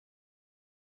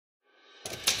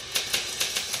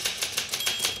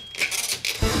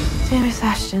Dear Miss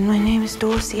Ashton, my name is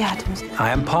Dawsey Adams. I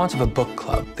am part of a book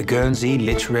club, the Guernsey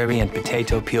Literary and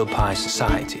Potato Peel Pie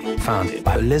Society, founded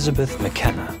by Elizabeth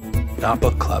McKenna. Our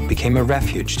book club became a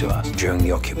refuge to us during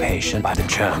the occupation by the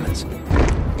Germans.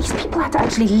 These people had to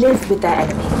actually live with their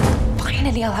enemy.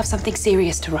 Finally, I'll have something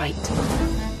serious to write.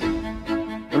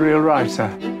 A real writer.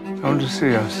 Come to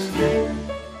see us.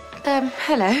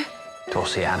 Hello.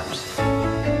 Dawsey Adams.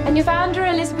 And your founder,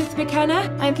 Elizabeth McKenna?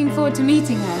 I'm looking forward to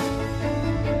meeting her.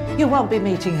 You won't be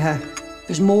meeting her.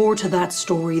 There's more to that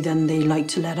story than they like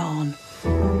to let on.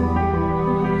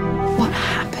 What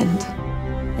happened?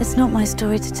 It's not my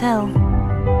story to tell.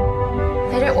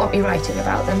 They don't want me writing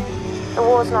about them. The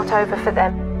war's not over for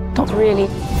them. Not really.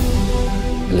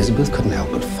 Elizabeth couldn't help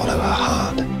but follow her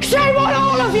heart. Shame on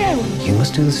all of you! You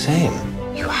must do the same.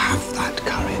 You have that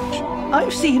courage.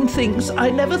 I've seen things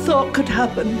I never thought could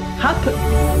happen.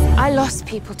 I lost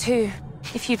people too.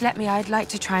 If you'd let me, I'd like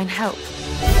to try and help.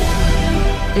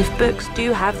 If books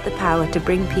do have the power to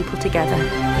bring people together,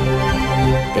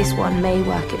 this one may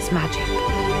work its magic.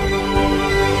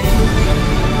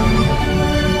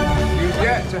 You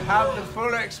get to have the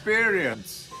full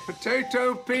experience.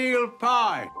 Potato peel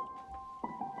pie.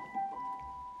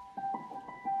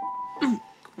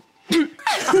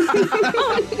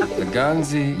 The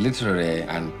Guernsey Literary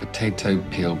and Potato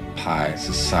Peel Pie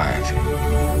Society.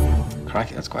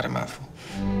 Crikey, that's quite a mouthful.